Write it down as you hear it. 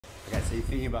Okay, so you're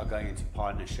thinking about going into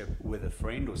partnership with a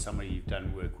friend or somebody you've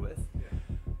done work with.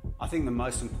 I think the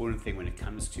most important thing when it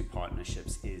comes to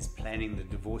partnerships is planning the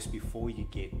divorce before you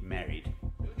get married.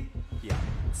 Yeah,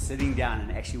 sitting down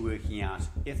and actually working out,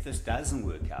 if this doesn't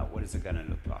work out, what is it going to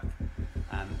look like?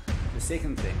 The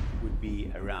second thing would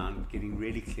be around getting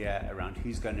really clear around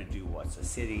who's going to do what, so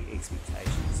setting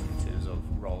expectations in terms of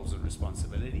roles and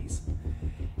responsibilities.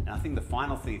 And I think the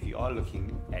final thing, if you are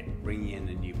looking at bringing in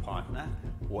a new partner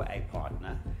or a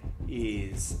partner,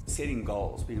 is setting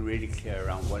goals, being really clear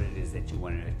around what it is that you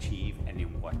want to achieve and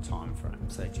in what time frame,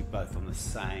 so that you're both on the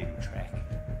same track.